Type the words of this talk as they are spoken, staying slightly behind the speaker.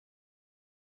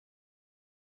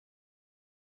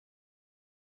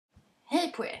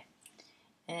Hej på er!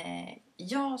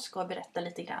 Jag ska berätta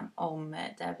lite grann om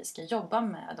där vi ska jobba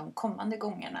med de kommande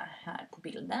gångerna här på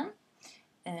bilden.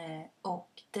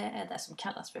 Och det är det som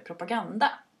kallas för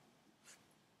propaganda.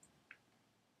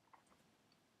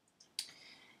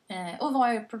 Och vad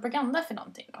är propaganda för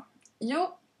någonting då?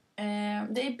 Jo,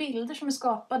 det är bilder som är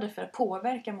skapade för att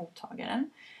påverka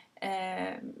mottagaren.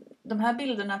 De här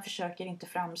bilderna försöker inte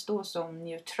framstå som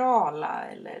neutrala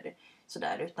eller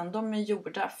sådär, utan de är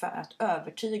gjorda för att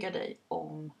övertyga dig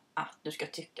om att du ska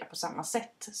tycka på samma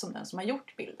sätt som den som har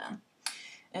gjort bilden.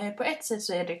 På ett sätt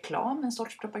så är reklam en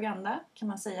sorts propaganda, kan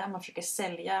man säga. Man försöker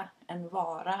sälja en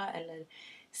vara eller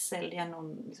sälja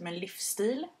liksom en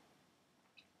livsstil.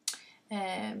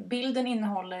 Bilden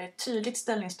innehåller ett tydligt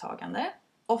ställningstagande,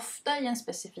 ofta i en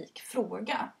specifik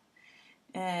fråga.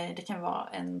 Det kan vara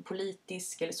en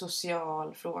politisk eller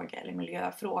social fråga eller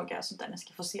miljöfråga. Sånt där. Ni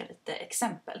ska få se lite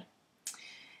exempel.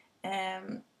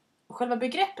 Själva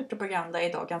begreppet propaganda är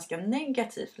idag ganska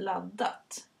negativt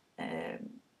laddat.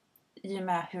 I och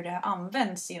med hur det har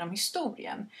använts genom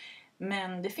historien.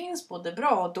 Men det finns både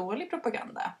bra och dålig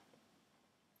propaganda.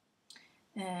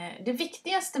 Det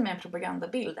viktigaste med en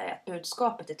propagandabild är att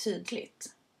budskapet är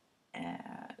tydligt.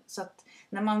 Så att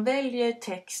när man väljer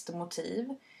text och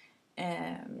motiv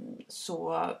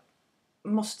så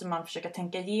måste man försöka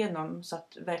tänka igenom så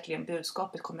att verkligen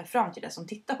budskapet kommer fram till den som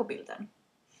tittar på bilden.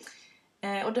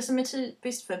 Och det som är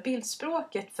typiskt för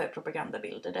bildspråket för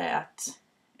propagandabilder är att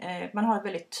man har en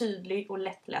väldigt tydlig och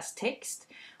lättläst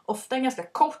text. Ofta en ganska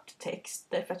kort text,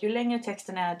 därför att ju längre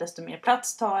texten är desto mer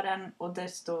plats tar den och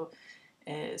desto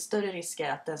större risk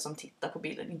är att den som tittar på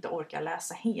bilden inte orkar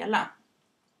läsa hela.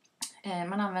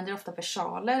 Man använder ofta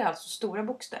versaler, alltså stora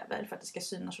bokstäver, för att det ska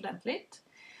synas ordentligt.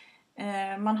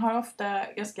 Man har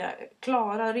ofta ganska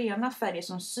klara, rena färger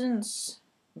som syns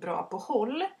bra på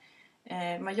håll.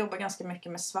 Man jobbar ganska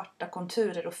mycket med svarta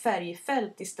konturer och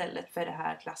färgfält istället för det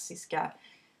här klassiska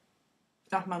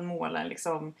att man målar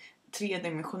liksom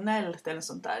tredimensionellt eller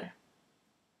sånt där.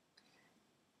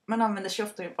 Man använder sig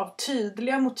ofta av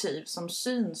tydliga motiv som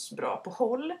syns bra på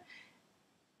håll.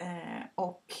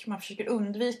 Och man försöker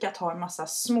undvika att ha en massa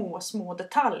små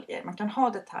detaljer. Man kan ha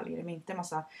detaljer men inte en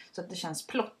massa så att det känns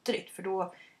plottrigt. För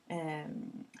då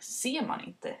ser man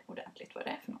inte ordentligt vad det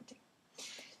är för någonting.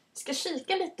 Vi ska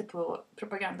kika lite på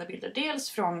propagandabilder. Dels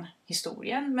från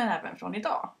historien men även från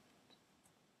idag.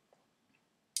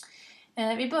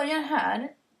 Vi börjar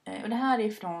här. Och det här är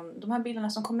från, de här bilderna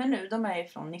som kommer nu, de är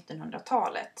från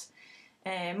 1900-talet.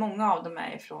 Många av dem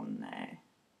är från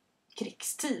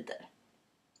krigstider.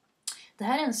 Det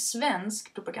här är en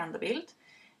svensk propagandabild.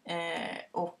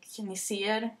 Och ni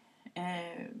ser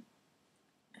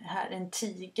här en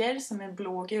tiger som är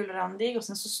blå-gulrandig. Och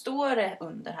sen så står det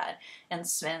under här en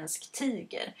svensk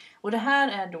tiger. Och det här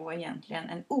är då egentligen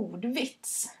en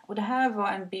ordvits. Och det här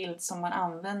var en bild som man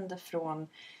använde från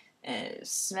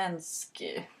svensk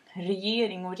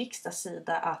regering och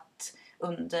riksdagssida att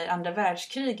under andra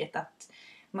världskriget att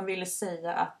man ville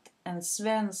säga att en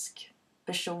svensk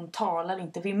person talar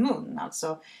inte vid mun.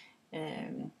 Alltså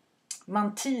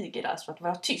man tiger, alltså att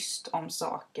vara tyst om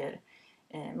saker.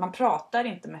 Man pratar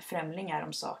inte med främlingar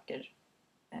om saker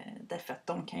därför att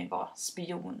de kan ju vara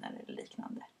spioner eller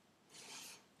liknande.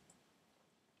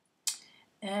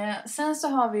 Sen så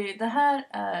har vi, det här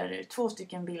är 2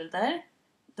 stycken bilder.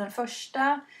 Den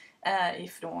första är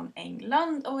ifrån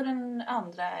England och den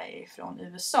andra är ifrån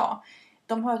USA.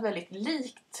 De har ett väldigt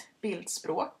likt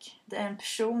bildspråk. Det är en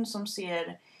person som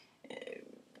ser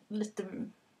lite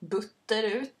butter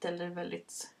ut eller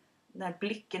väldigt, den här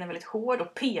blicken är väldigt hård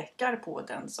och pekar på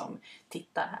den som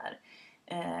tittar här.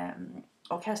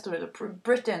 Och här står det då: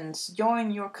 Britons,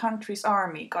 join your country's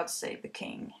army, God save the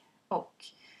king. Och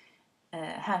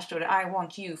här står det: I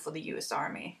want you for the US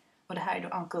Army. Och det här är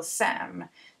då Uncle Sam.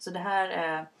 Så det här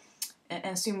är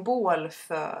en symbol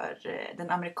för den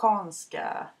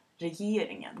amerikanska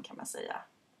regeringen, kan man säga.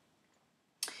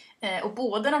 Och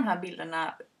båda de här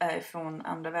bilderna är från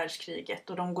andra världskriget.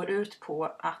 Och de går ut på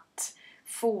att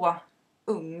få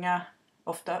unga,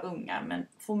 ofta unga, men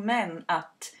få män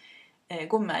att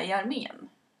gå med i armén.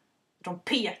 De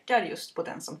pekar just på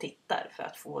den som tittar för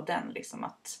att få den liksom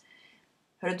att: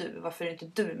 hör du, varför är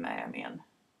inte du med i armén?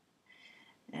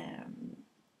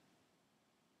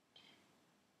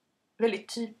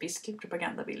 Väldigt typisk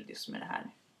propagandabild just med det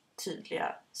här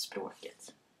tydliga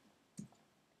språket.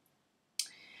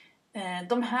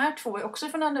 De här 2 är också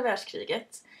från andra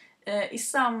världskriget. I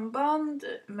samband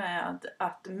med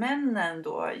att männen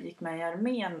då gick med i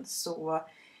armén så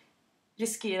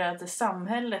riskerade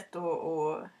samhället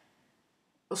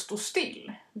att stå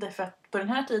still. Därför att på den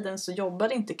här tiden så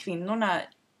jobbade inte kvinnorna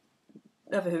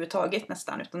överhuvudtaget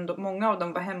nästan. Utan många av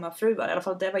dem var hemmafruar. I alla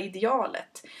fall det var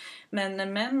idealet. Men när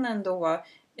männen då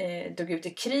dog ut i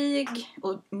krig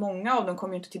och många av dem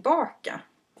kom ju inte tillbaka.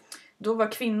 Då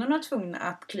var kvinnorna tvungna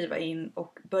att kliva in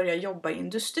och börja jobba i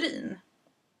industrin.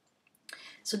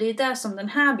 Så det är det som den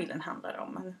här bilden handlar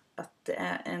om. Att det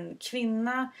är en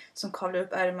kvinna som kavlar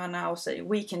upp ärmarna och säger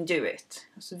 "We can do it".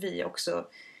 Alltså vi är också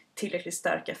tillräckligt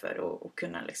starka för att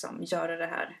kunna liksom göra det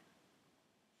här.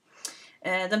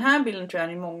 Den här bilden tror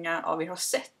jag att många av er har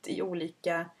sett i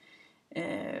olika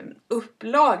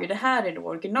upplagor. Det här är då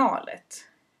originalet.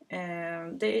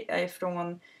 Det är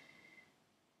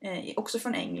också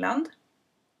från England.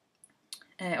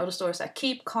 Och då står det så här: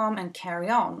 "Keep calm and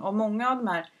carry on". Och många av de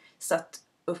här satt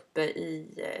uppe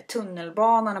i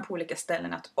tunnelbanan och på olika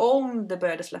ställen att om det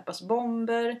började släppas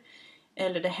bomber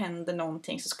eller det hände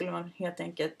någonting så skulle man helt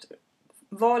enkelt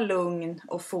vara lugn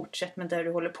och fortsätta med det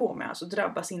du håller på med. Alltså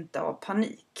drabbas inte av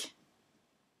panik.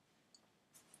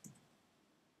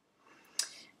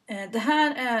 Det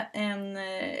här är en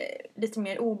lite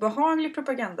mer obehaglig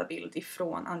propagandabild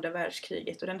ifrån andra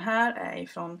världskriget. Och den här är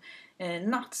ifrån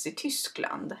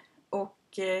Nazi-Tyskland. Och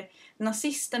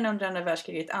nazisterna under andra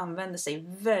världskriget använde sig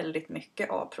väldigt mycket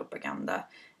av propaganda.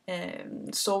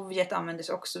 Sovjet använde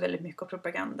sig också väldigt mycket av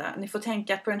propaganda. Ni får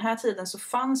tänka att på den här tiden så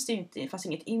fanns det fanns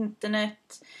inget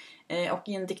internet. Och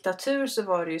i en diktatur så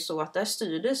var det ju så att där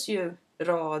styrdes ju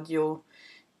radio,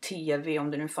 tv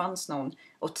om det nu fanns någon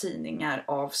och tidningar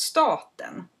av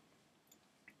staten.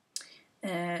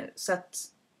 Så att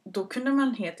då kunde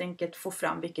man helt enkelt få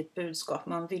fram vilket budskap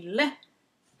man ville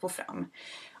få fram.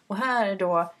 Och här är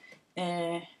då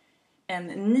en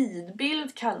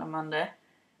nidbild kallar man det.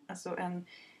 Alltså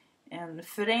en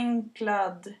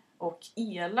förenklad och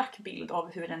elak bild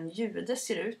av hur en jude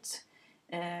ser ut.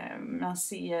 Man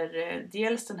ser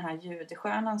dels den här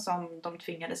judestjärnan som de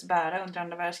tvingades bära under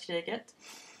andra världskriget.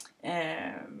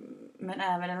 Men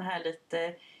även den här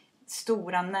lite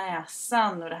stora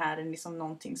näsan och det här är liksom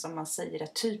någonting som man säger är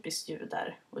typiskt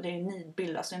judar. Och det är en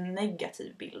nidbild, alltså en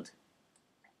negativ bild.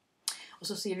 Och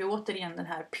så ser vi återigen den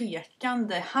här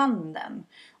pekande handen.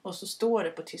 Och så står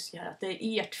det på tyska här att det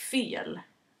är ert fel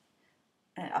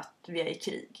att vi är i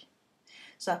krig.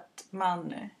 Så att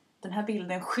den här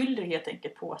bilden skyller helt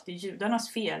enkelt på att det är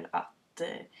judarnas fel att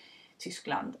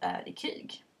Tyskland är i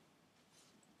krig.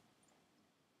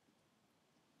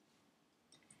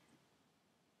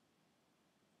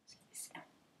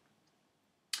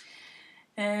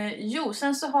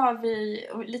 Sen så har vi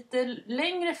lite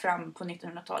längre fram på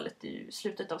 1900-talet, i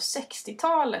slutet av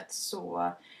 60-talet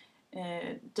så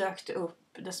dök det upp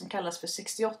det som kallas för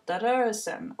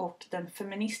 68-rörelsen och den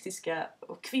feministiska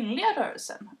och kvinnliga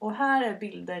rörelsen. Och här är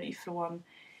bilder ifrån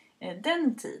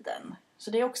den tiden.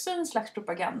 Så det är också en slags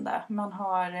propaganda. Man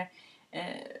har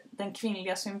den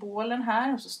kvinnliga symbolen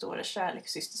här och så står det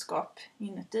kärlekssysterskap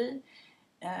inuti.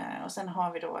 Och sen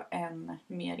har vi då en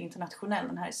mer internationell,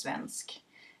 den här är svensk.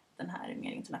 Den här är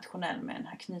mer internationell med den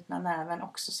här knutna näven,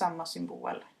 också samma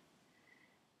symbol.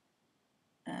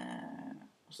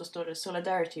 Och så står det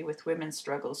Solidarity with women's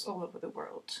struggles all over the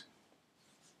world.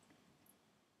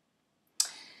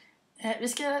 Vi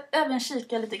ska även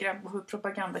kika lite grann på hur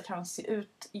propaganda kan se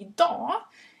ut idag.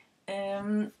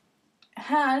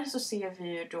 Här så ser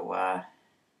vi ju då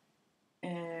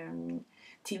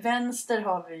till vänster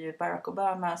har vi ju Barack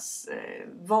Obamas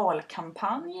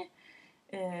valkampanj.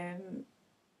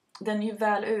 Den är ju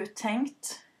väl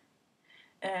uttänkt.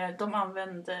 De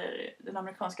använder den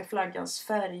amerikanska flaggans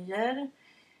färger.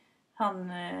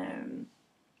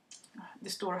 Det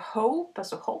står Hope,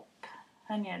 alltså hopp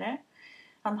här nere.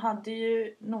 Han hade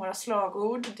ju några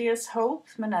slagord. Dels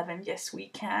Hope men även Yes We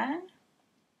Can.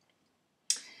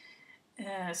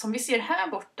 Som vi ser här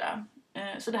borta.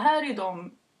 Så det här är ju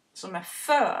de som är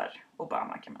för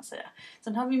Obama kan man säga.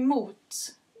 Sen har vi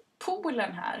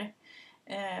motpolen här.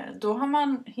 Då har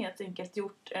man helt enkelt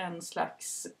gjort en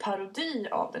slags parodi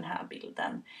av den här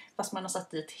bilden. Fast man har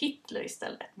satt dit Hitler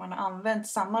istället. Man har använt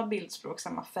samma bildspråk,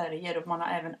 samma färger och man har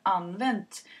även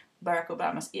använt Barack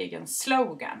Obamas egen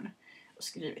slogan och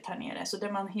skrivit här nere. Så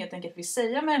det man helt enkelt vill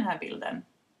säga med den här bilden,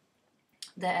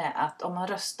 det är att om man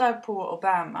röstar på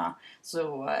Obama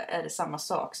så är det samma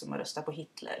sak som att rösta på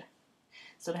Hitler.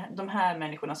 Så de här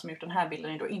människorna som gjort den här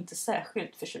bilden är då inte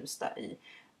särskilt förtjusta i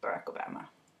Barack Obama.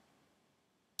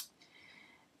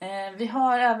 Vi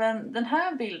har även den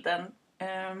här bilden.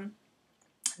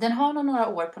 Den har nog några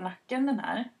år på nacken den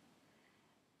här.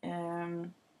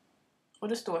 Och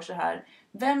det står så här: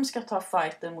 vem ska ta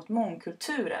fighten mot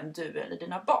mångkulturen, du eller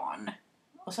dina barn?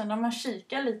 Och sen om man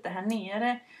kikar lite här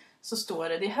nere så står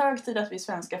det: det är hög tid att vi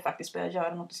svenskar faktiskt börjar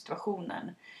göra något i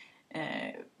situationen.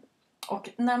 Och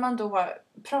när man då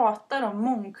pratar om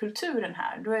mångkulturen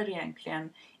här, då är det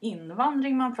egentligen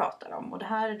invandring man pratar om. Och det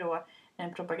här är då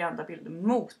en propagandabild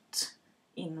mot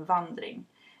invandring.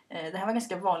 Det här var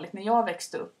ganska vanligt när jag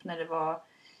växte upp, när det var,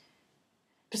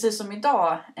 precis som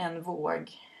idag, en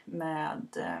våg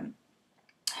med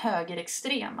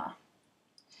högerextrema.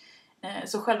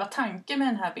 Så själva tanken med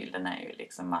den här bilden är ju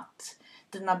liksom att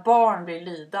dina barn blir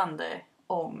lidande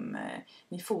om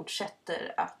ni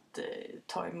fortsätter att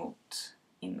ta emot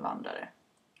invandrare.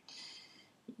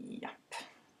 Japp.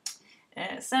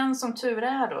 Sen som tur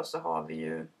är då så har vi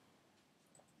ju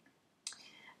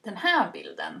den här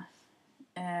bilden.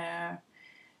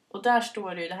 Och där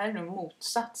står det ju, det här är nog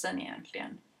motsatsen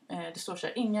egentligen. Det står så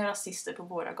här: inga rasister på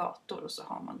våra gator. Och så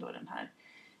har man då den här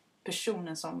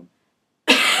personen som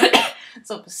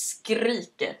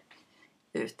skriker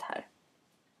ut här.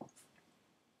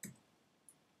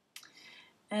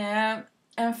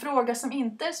 En fråga som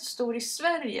inte är så stor i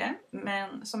Sverige,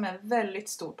 men som är väldigt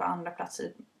stor på andra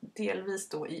platser, delvis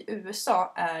då i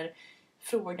USA, är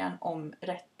frågan om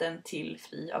rätten till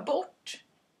fri abort.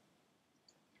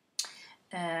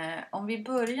 Om vi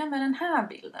börjar med den här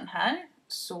bilden här,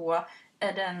 så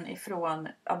är den ifrån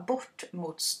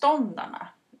abortmotståndarna.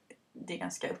 Det är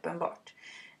ganska uppenbart.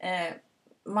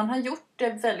 Man har gjort det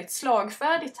väldigt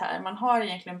slagfärdigt här. Man har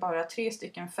egentligen bara 3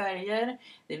 stycken färger.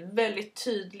 Det är väldigt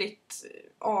tydligt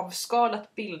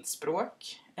avskalat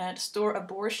bildspråk. Det står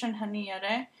abortion här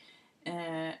nere.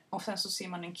 Och sen så ser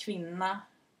man en kvinna.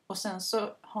 Och sen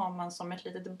så har man som ett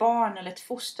litet barn eller ett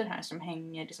foster här som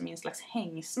hänger liksom i en slags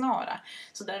hängsnara.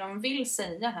 Så där de vill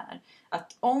säga här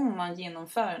att om man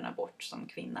genomför en abort som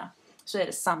kvinna så är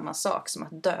det samma sak som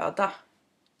att döda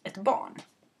ett barn.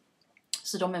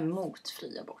 Så de är mot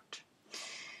fri abort.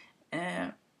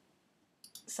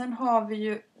 Sen har vi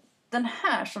ju den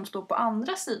här som står på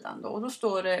andra sidan då. Och då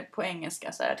står det på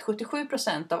engelska så här att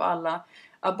 77% av alla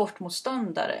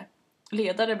abortmotståndare,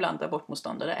 ledare bland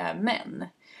abortmotståndare, är män.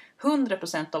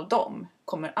 100% av dem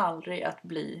kommer aldrig att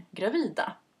bli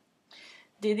gravida.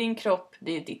 Det är din kropp,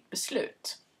 det är ditt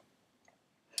beslut.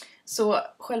 Så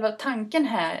själva tanken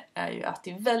här är ju att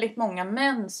det är väldigt många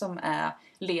män som är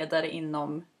ledare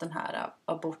inom den här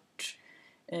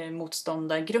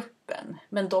abortmotståndargruppen.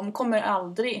 Men de kommer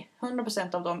aldrig,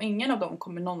 100% av dem, ingen av dem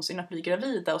kommer någonsin att bli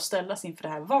gravida och ställas inför det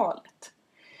här valet.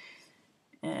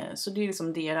 Så det är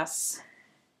liksom deras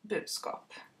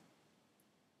budskap.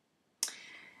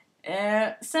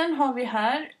 Sen har vi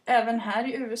här, även här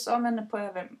i USA men på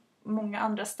även många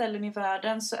andra ställen i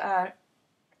världen, så är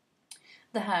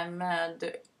det här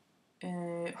med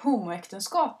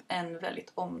homoäktenskap en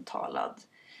väldigt omtalad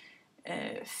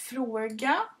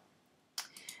fråga.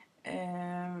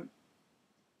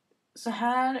 Så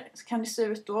här kan det se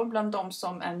ut då bland de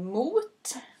som är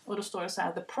emot. Och då står det så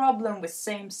här: the problem with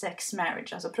same-sex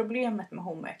marriage. Alltså problemet med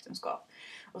homoäktenskap.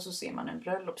 Och så ser man en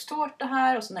bröllopstårta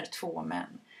här och så är det 2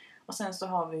 män. Och sen så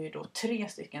har vi ju då 3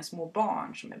 stycken små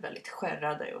barn som är väldigt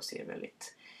skärrade och ser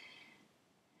väldigt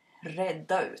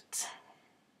rädda ut.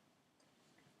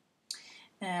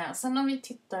 Sen om vi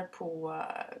tittar på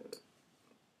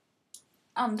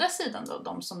andra sidan då,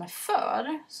 de som är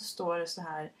för, så står det så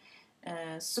här: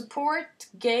 support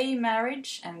gay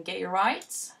marriage and gay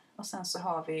rights. Och sen så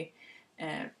har vi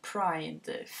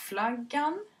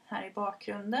Pride-flaggan här i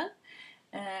bakgrunden.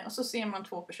 Och så ser man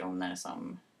 2 personer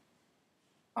som,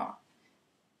 ja,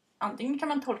 antingen kan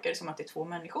man tolka det som att det är 2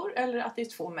 människor eller att det är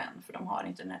 2 män, för de har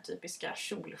inte den här typiska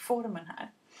kjolformen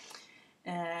här.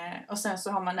 Och sen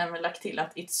så har man även lagt till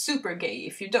att it's super gay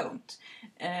if you don't.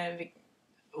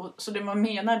 Så det man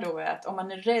menar då är att om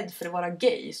man är rädd för att vara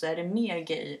gay så är det mer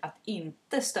gay att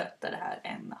inte stötta det här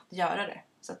än att göra det.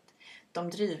 Så att de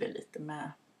driver lite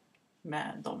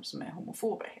med de som är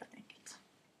homofober helt enkelt.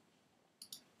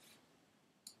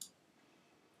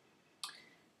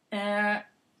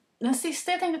 Den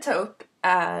sista jag tänkte ta upp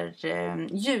är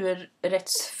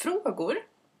djurrättsfrågor.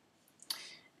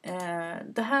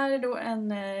 Det här är då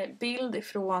en bild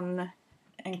ifrån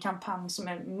en kampanj som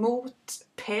är mot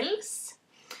päls.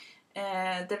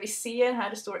 Där vi ser här,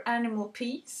 det står Animal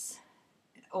Peace.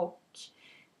 Och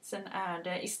sen är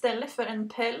det, istället för en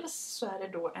päls så är det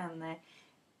då en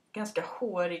ganska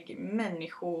hårig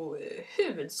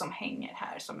människohuvud som hänger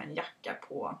här som en jacka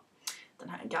på den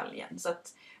här galgen. Så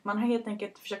att man har helt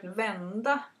enkelt försökt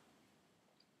vända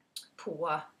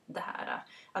på det här.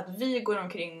 Att vi går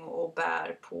omkring och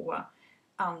bär på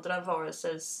andra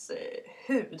varelsers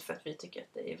hud för att vi tycker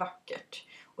att det är vackert.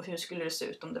 Och hur skulle det se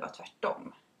ut om det var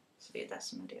tvärtom? Så det är det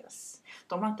som är deras.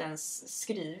 De har inte ens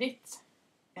skrivit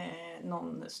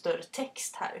någon större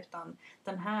text här, utan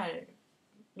den här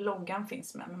loggan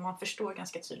finns med, men man förstår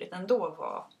ganska tydligt ändå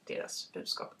vad deras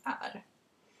budskap är.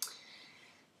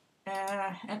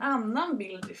 En annan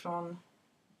bild ifrån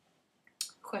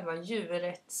själva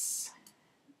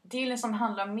djurrättsdelen som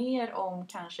handlar mer om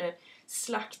kanske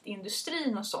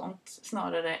slaktindustrin och sånt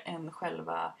snarare än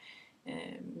själva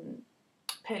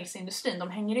pälsindustrin. De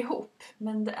hänger ihop,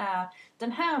 men det är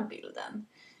den här bilden.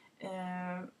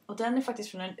 Och den är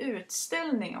faktiskt från en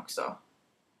utställning också.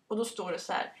 Och då står det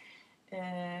så här: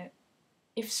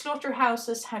 If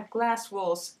slaughterhouses had glass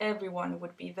walls, everyone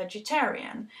would be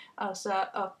vegetarian. Alltså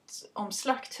att om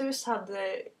slakthus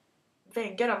hade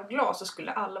väggar av glas så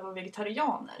skulle alla vara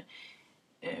vegetarianer.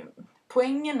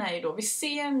 Poängen är ju då, vi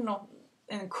ser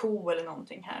en ko eller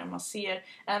någonting här. Man ser,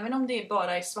 även om det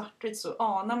bara är svartvitt så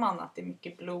anar man att det är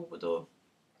mycket blod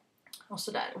och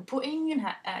sådär. Och poängen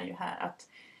här är ju här att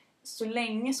så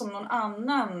länge som någon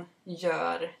annan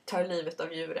tar livet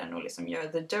av djuren och liksom gör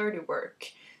the dirty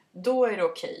work, då är det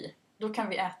okej. Då kan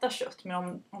vi äta kött.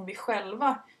 Men om vi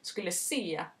själva skulle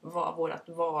se vad vårt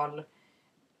val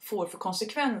får för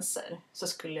konsekvenser så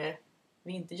skulle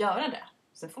vi inte göra det.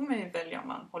 Sen får man ju välja om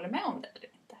man håller med om det eller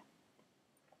inte.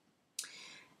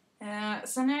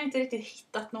 Sen har jag inte riktigt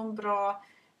hittat någon bra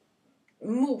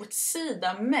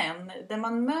motsida, men det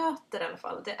man möter i alla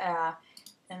fall, det är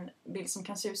en bild som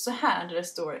kan se ut så här där det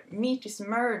står Meat is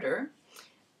murder,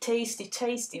 tasty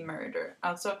tasty murder.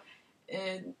 Alltså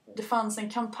det fanns en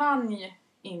kampanj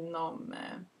inom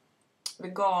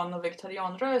vegan- och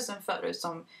vegetarianrörelsen förut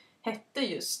som hette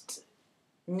just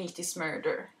Meat is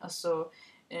murder. Alltså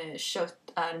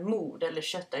kött är mord eller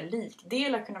kött är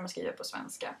likdelar kunde man skriva på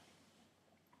svenska.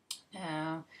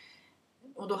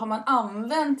 Och då har man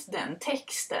använt den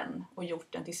texten och gjort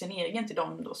den till sin egen, till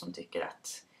de då som tycker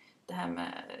att det här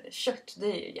med kött,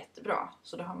 det är jättebra.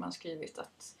 Så då har man skrivit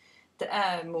att det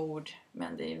är mord,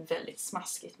 men det är väldigt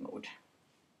smaskigt mord.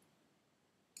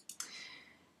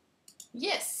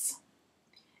 Yes.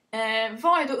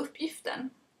 Vad är då uppgiften?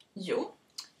 Jo,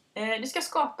 du ska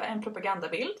skapa en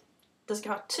propagandabild. Det ska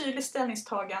ha ett tydligt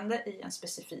ställningstagande i en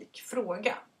specifik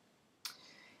fråga.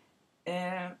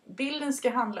 Bilden ska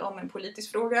handla om en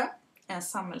politisk fråga, en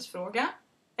samhällsfråga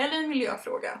eller en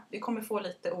miljöfråga. Vi kommer få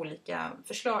lite olika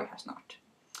förslag här snart.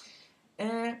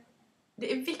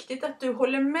 Det är viktigt att du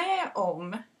håller med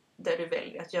om det du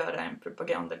väljer att göra en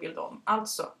propagandabild om.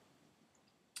 Alltså,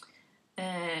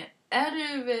 är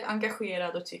du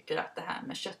engagerad och tycker att det här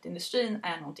med köttindustrin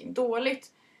är någonting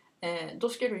dåligt, då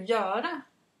ska du göra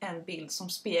en bild som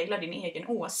speglar din egen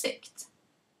åsikt.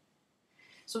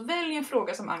 Så välj en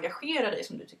fråga som engagerar dig,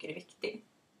 som du tycker är viktig.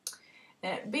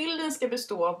 Bilden ska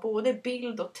bestå av både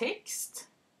bild och text.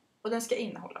 Och den ska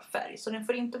innehålla färg, så den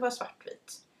får inte vara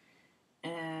svartvit.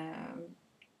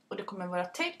 Och det kommer vara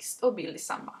text och bild i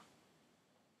samma.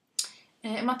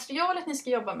 Materialet ni ska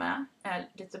jobba med är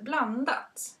lite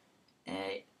blandat.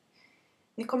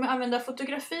 Ni kommer använda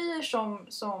fotografier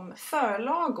som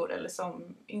förlagor eller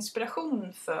som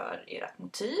inspiration för ert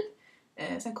motiv.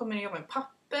 Sen kommer ni jobba med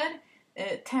papper.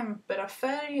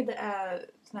 Temperafärg, det är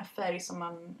sån här färg som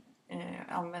man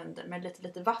använder med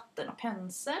lite vatten och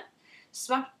pensel.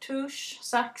 Svart tusch,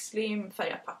 saxlim,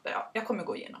 färgat papper. Ja, jag kommer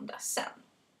gå igenom det sen.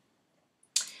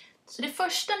 Så det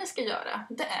första ni ska göra,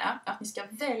 det är att ni ska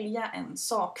välja en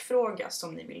sakfråga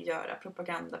som ni vill göra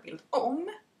propagandabild om.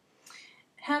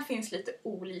 Här finns lite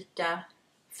olika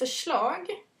förslag.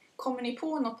 Kommer ni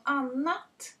på något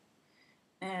annat,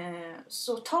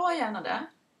 så ta gärna det.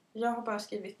 Jag har bara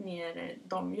skrivit ner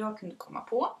de jag kunde komma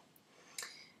på.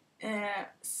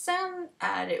 Sen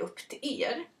är det upp till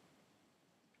er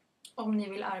om ni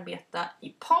vill arbeta i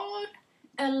par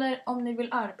eller om ni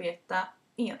vill arbeta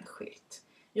enskilt.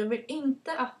 Jag vill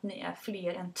inte att ni är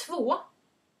fler än 2.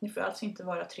 Ni får alltså inte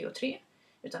vara 3 och 3.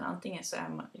 Utan antingen så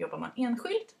jobbar man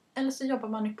enskilt eller så jobbar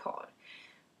man i par.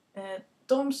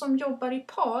 De som jobbar i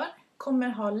par kommer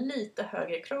ha lite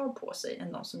högre krav på sig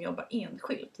än de som jobbar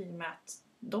enskilt. I och med att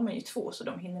de är ju 2 så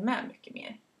de hinner med mycket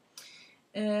mer.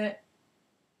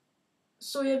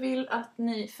 Så jag vill att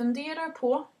ni funderar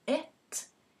på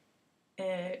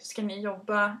 1. Ska ni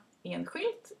jobba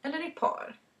enskilt eller i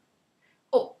par?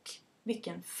 Och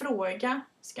vilken fråga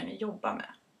ska ni jobba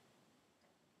med?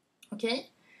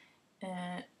 Okej?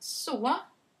 Så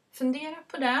fundera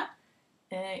på det.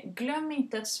 Glöm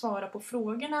inte att svara på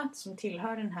frågorna som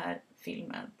tillhör den här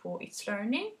filmen på It's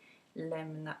Learning.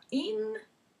 Lämna in.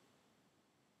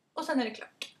 Och sen är det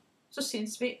klart. Så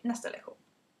syns vi nästa lektion.